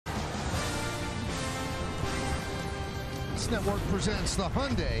Sports Network presents the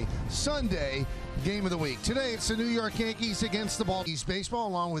Hyundai Sunday Game of the Week. Today, it's the New York Yankees against the Baltimore Orioles baseball,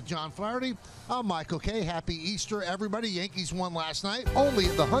 along with John Flaherty. I'm Michael Kay. Happy Easter, everybody. Yankees won last night, only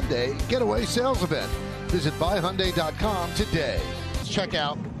at the Hyundai Getaway Sales Event. Visit buyhyundai.com today. Let's check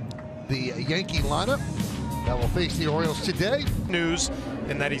out the Yankee lineup that will face the Orioles today. News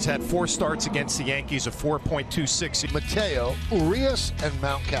in that he's had 4 starts against the Yankees, a 4.26. Mateo, Urias, and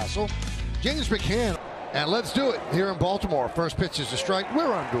Mountcastle. James McCann. And let's do it here in Baltimore. First pitch is a strike.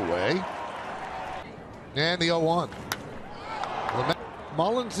 We're underway. And the 0-1.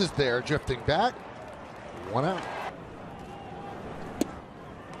 Mullins is there, drifting back. 1 out.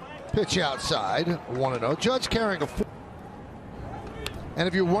 Pitch outside. 1-0. Judge carrying a 4. And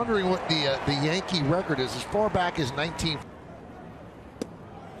if you're wondering what the Yankee record is, as far back as 19.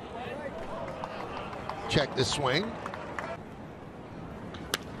 Check the swing.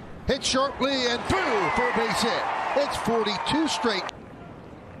 Hit sharply and through for a base hit. It's 42 straight.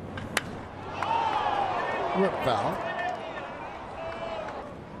 Rip foul.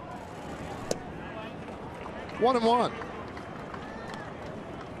 1-1.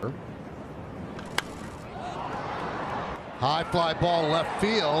 High fly ball left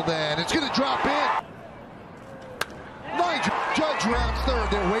field, and it's going to drop in. Nigel Judge rounds third.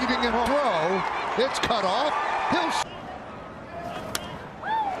 They're waving him throw. It's cut off. He'll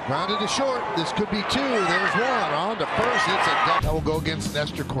grounded to short. This could be 2. There's 1. On to first. It's a duck. That will go against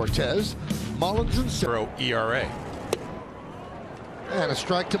Nestor Cortez. Mullins and 0 ERA. And a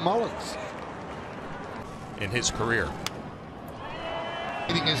strike to Mullins. In his career.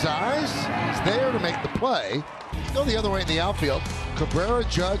 Hitting his eyes. He's there to make the play. Go the other way in the outfield. Cabrera,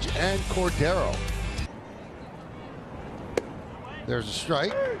 Judge, and Cordero. There's a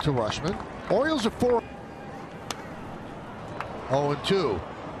strike to Rushman. Orioles are 4. 0-2.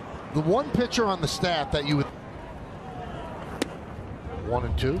 The one pitcher on the staff that you would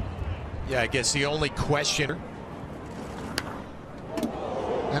 1-2. Yeah, I guess the only question.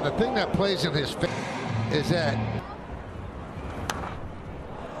 And the thing that plays in his favor is that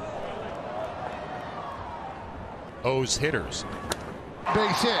O's hitters.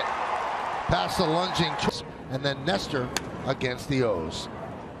 Base hit past the lunging, and then Nestor against the O's.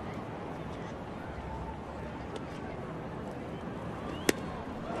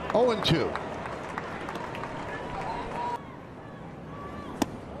 Oh, 2.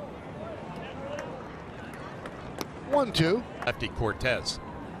 1-2. Lefty Cortez.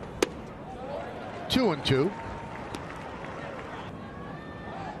 2-2.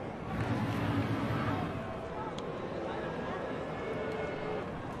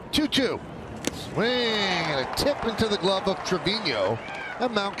 2-2. Swing and a tip into the glove of Trevino,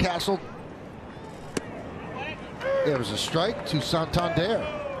 and Mountcastle. There was a strike to Santander.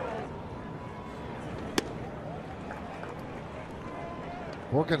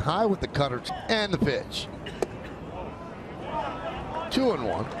 Working high with the cutter and the pitch.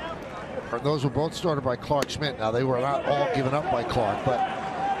 2-1. And those were both started by Clark Schmidt. Now, they were not all given up by Clark, but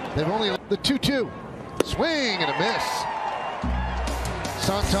they've only the 2-2. Swing and a miss.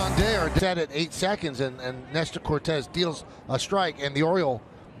 Santander set at 8 seconds, and Nestor Cortez deals a strike, and the Oriole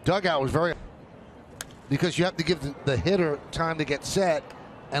dugout was very, because you have to give the hitter time to get set.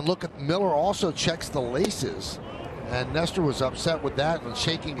 And look at Miller also checks the laces, and Nestor was upset with that and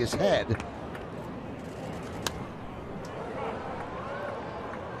shaking his head.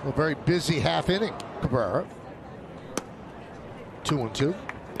 A very busy half inning. Cabrera. 2-2.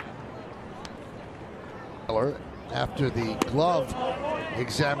 Miller after the glove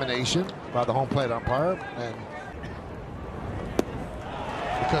examination by the home plate umpire, and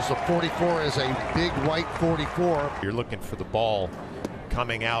because the 44 is a big white 44. You're looking for the ball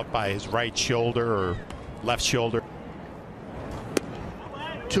coming out by his right shoulder or left shoulder.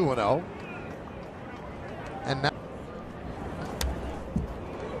 2-0. And now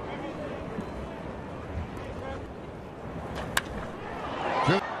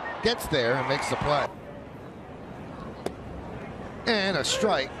gets there and makes the play. And a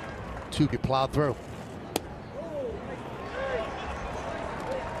strike to be plowed through.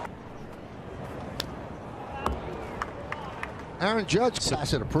 Aaron Judge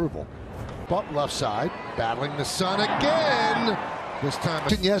tacit approval. But left side, battling the sun again. This time,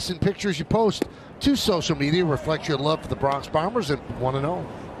 yes, in pictures you post to social media reflect your love for the Bronx Bombers, and 1-0.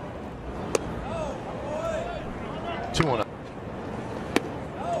 2-0.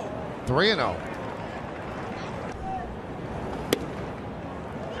 3-0.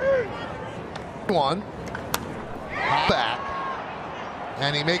 One back,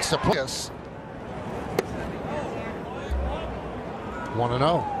 and he makes the pass.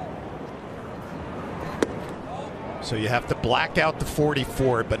 1-0. So you have to black out the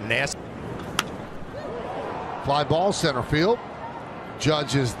 44, but nasty. Fly ball center field.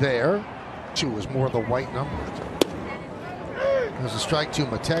 Judge is there. Two was more the white number. There's a strike to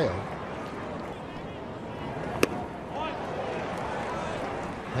Mateo.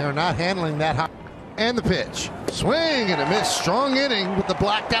 They're not handling that high. And the pitch. Swing and a miss. Strong inning with the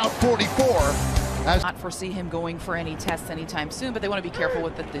blacked out 44. Not foresee him going for any tests anytime soon, but they want to be careful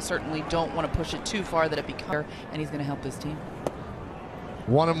with it. They certainly don't want to push it too far that it becomes, and he's going to help his team.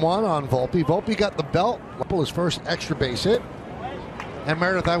 1-1 on Volpe. Volpe got the belt. His first extra base hit. And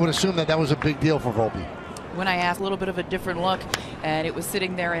Meredith, I would assume that was a big deal for Volpe. When I asked, a little bit of a different look, and it was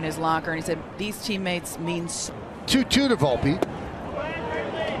sitting there in his locker, and he said, these teammates mean 2-2 to Volpe.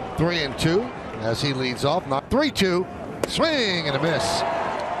 3-2 as he leads off. 3-2. Swing and a miss.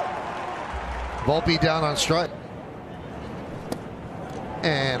 Volpe down on strike.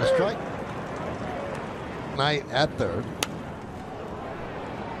 And a strike. Knight at third.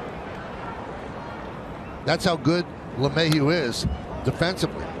 That's how good LeMahieu is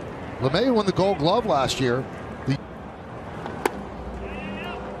defensively. LeMahieu won the Gold Glove last year.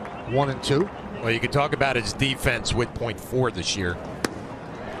 1-2. Well, you could talk about his defense with .4 this year.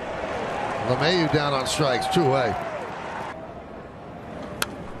 LeMahieu down on strikes, 2-away.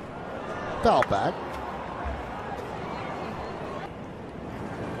 Foul back.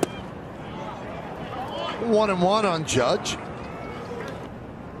 One and one on Judge.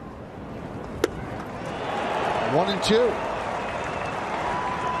 1-2.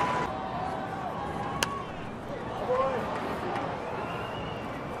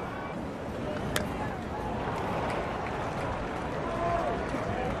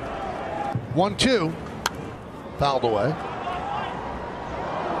 One, two. Fouled away.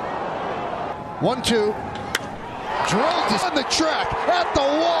 1-2. Drilled on the track at the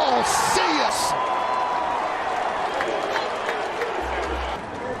wall. See us.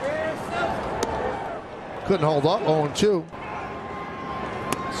 Couldn't hold up. 0-2.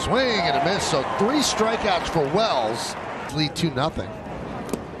 Swing and a miss. So 3 strikeouts for Wells. Lead 2-0.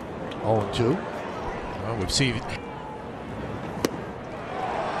 0-2. Well, we've seen.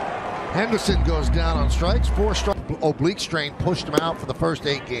 Henderson goes down on strikes. 4 strike. Oblique strain pushed him out for the first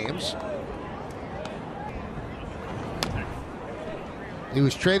 8 games. He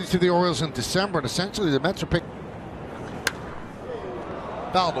was traded to the Orioles in December, and essentially the Mets are picked.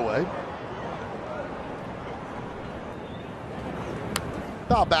 Fouled away.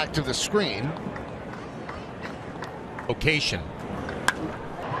 Foul back to the screen. Location.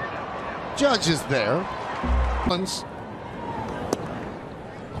 Judge is there.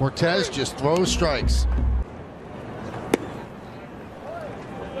 Cortez just throws strikes.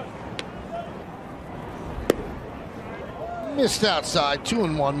 Missed outside.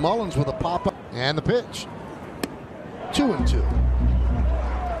 2-1. Mullins with a pop-up and the pitch. 2-2.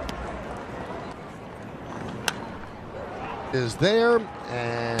 Is there,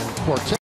 and Cortez.